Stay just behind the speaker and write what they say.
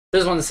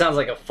This one sounds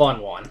like a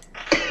fun one.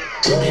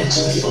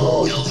 Elvis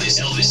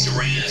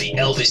Duran, the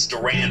Elvis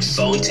Duran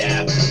phone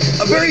tap.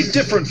 A very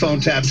different phone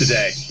tap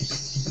today.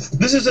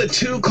 This is a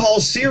two-call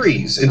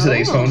series in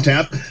today's phone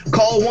tap.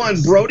 Call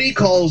 1, Brody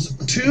calls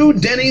 2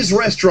 Denny's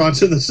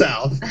restaurants in the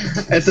South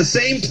at the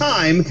same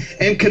time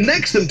and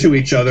connects them to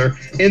each other,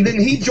 and then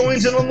he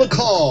joins in on the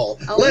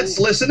call. Let's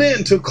listen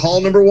in to call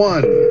number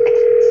 1.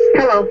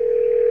 Hello.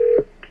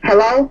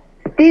 Hello?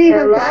 Denny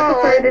from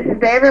Shackleford, this is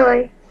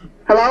Beverly.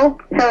 Hello?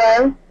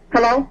 Hello?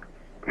 Hello?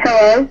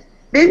 Hello?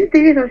 This is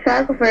Denny from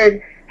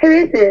Shackleford. Who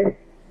is this?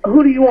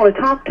 Who do you want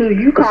to talk to?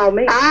 You call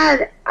me.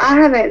 I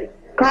haven't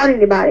called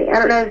anybody. I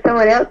don't know if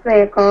someone else may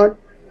have called.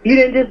 You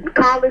didn't just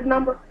call this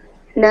number?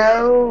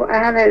 No, I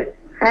haven't.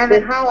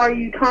 Then how are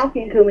you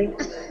talking to me?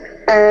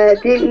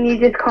 Didn't you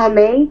just call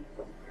me?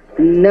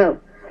 No.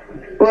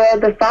 Well,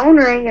 the phone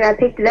rang and I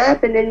picked it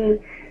up and then...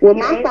 Well,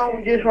 my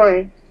phone just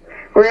rang.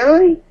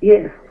 Really?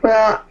 Yes.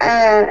 Well,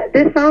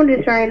 this phone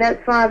just rang.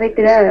 That's why I picked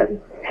it up.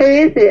 Who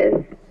is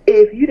this?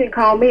 If you didn't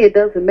call me, it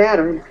doesn't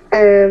matter.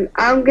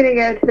 I'm going to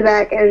go to the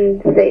back and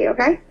see,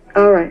 okay?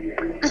 All right.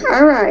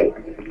 All right.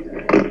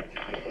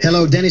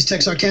 Hello, Denny's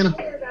Texarkana.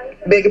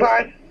 Beg your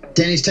pardon?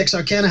 Denny's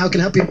Texarkana, how can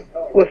I help you?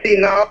 Well, see,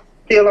 now,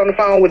 still on the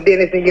phone with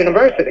Dennis and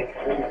University.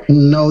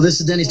 No, this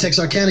is Denny's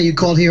Texarkana. You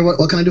called here.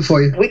 What can I do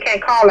for you? We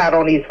can't call out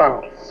on these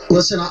phones.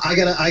 Listen, I'm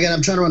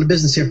trying to run a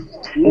business here.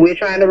 We're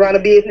trying to run a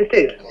business,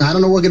 too. I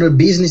don't know what kind of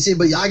business is,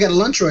 but I got a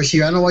lunch rush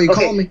here. I don't know why you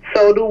called me.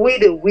 So do we.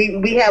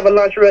 We have a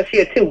lunch rush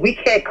here, too. We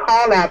can't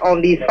call out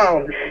on these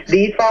phones.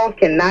 These phones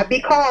cannot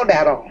be called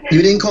out on.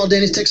 You didn't call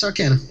Denny's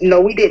Texarkana?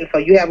 No, we didn't. So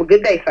you have a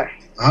good day, sir.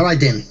 All right,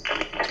 Danny.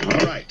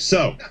 All right,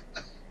 so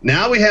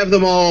now we have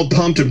them all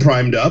pumped and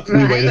primed up.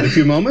 We waited a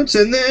few moments,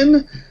 and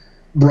then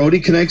Brody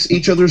connects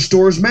each other's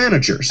store's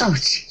managers. Oh,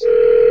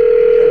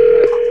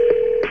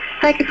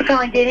 thank you for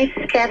calling Denny's.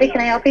 This is Kathy.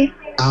 Can I help you?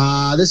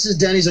 This is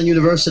Denny's on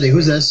University.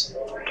 Who's this?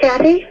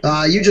 Kathy?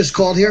 You just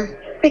called here?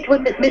 Speak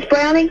with Miss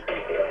Browning?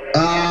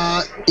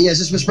 Yes, is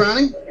this Miss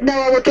Browning? No,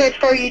 I will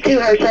transfer you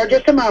to her, sir.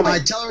 Just a moment. All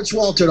right, tell her it's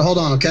Walter to hold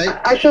on, okay?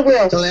 I sure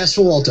will. Tell her to ask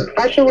for Walter.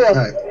 I sure will. All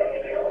right.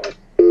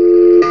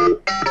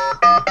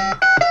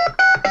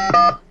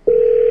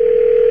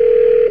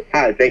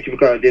 Hi, thank you for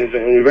calling Dennis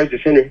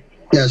University Center.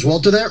 Yeah, is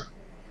Walter there?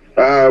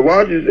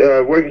 Walter's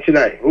working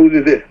tonight. Who's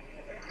this?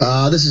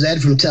 This is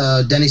Ed from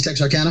Denny's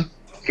Texarkana.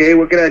 Okay,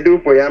 what can I do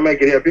for you? I might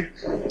can help you.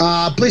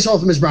 Please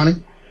hold for Miss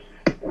Browning.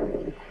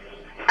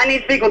 I need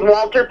to speak with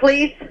Walter,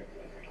 please.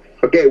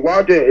 Okay,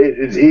 Walter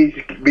he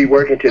should be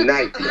working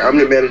tonight. I'm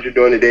the manager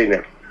during the day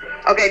now.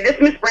 Okay, this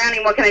is Miss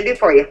Browning. What can I do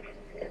for you?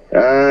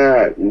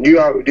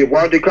 Did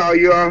Walter call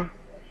you all?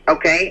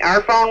 Okay,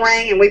 our phone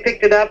rang and we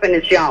picked it up and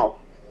it's y'all.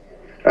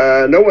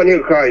 No one here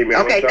will call you,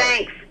 man. Okay,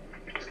 thanks.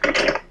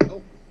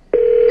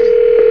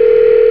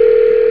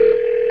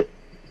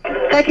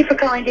 Thank you for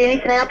calling Denny.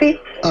 Can I help you?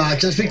 Can I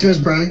speak to Miss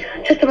Browning?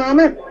 Just a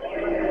moment.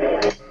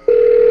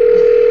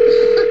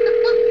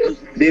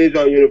 Dennis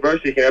on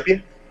University, can I help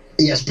you?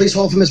 Yes, please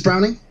hold for Miss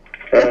Browning.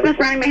 This Miss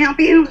Browning may help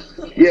you?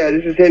 Yeah,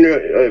 this is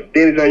Henry,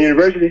 Dennis on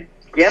University.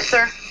 Yes,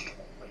 sir.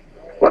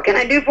 What can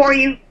I do for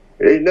you?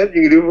 There's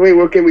nothing you can do for me.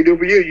 What can we do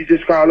for you? You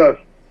just call us.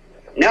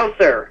 No,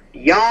 sir.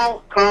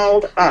 Y'all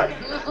called us.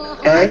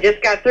 And I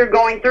just got through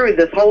going through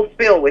this whole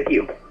spiel with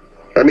you.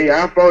 I mean,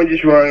 our phone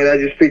just rang and I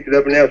just picked it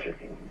up and answered.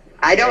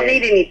 I don't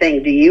need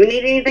anything. Do you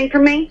need anything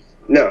from me?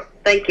 No.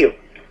 Thank you.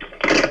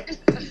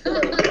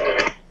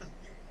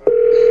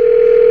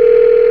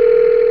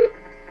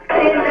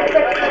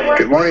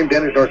 Good morning,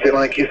 Dennis North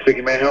Line Keith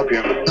speaking. May I help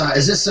you?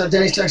 Is this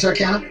Denny's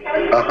Texarkana?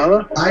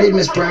 Uh-huh. I need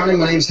Miss Browning.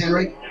 My name's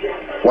Henry.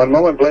 One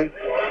moment, please.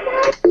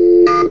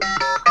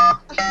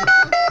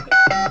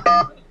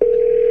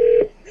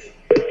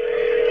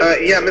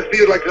 Yeah, Miss B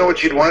would like to know what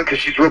she'd want because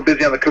she's real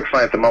busy on the cook's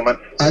line at the moment.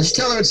 Just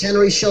tell her it's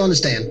Henry. She'll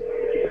understand.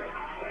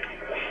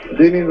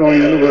 Denny's on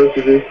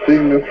University.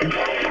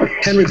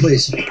 Henry,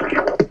 please.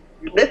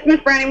 This Miss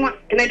Browning, what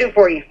can I do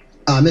for you?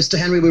 Mr.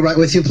 Henry, we right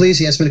with you, please.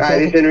 He asked me to call. Hi,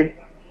 this Henry.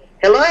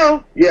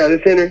 Hello? Yeah,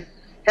 this Henry.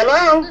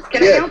 Hello?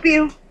 Can I help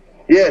you?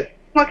 Yes.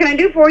 What can I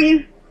do for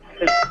you?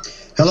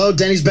 Hello,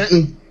 Denny's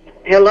Benton.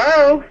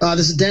 Hello?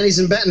 This is Denny's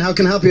in Benton. How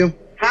can I help you?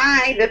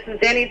 Hi, this is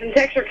Denny's in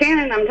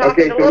Texarkana, and I'm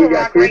talking to so Little we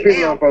got Rock three right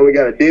people now. on phone. We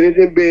got a Dennis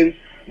in Benton,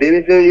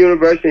 Dennis in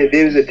University, and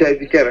Dennis in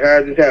Texarkana. How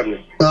is this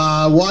happening?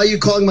 Why are you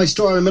calling my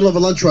store in the middle of a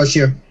lunch rush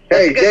here?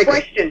 That's Hey, a good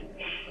question.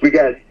 We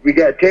got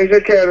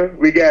Texarkana,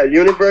 we got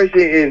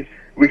University, and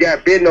we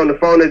got Benton on the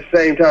phone at the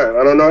same time.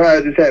 I don't know how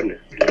this happening.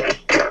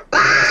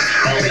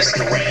 Elvis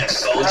Duran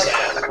phone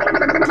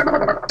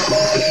tap.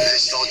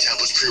 This phone tap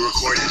was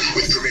pre-recorded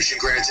with permission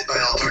granted by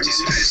all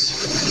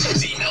participants.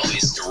 The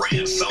Elvis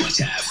Duran phone tap.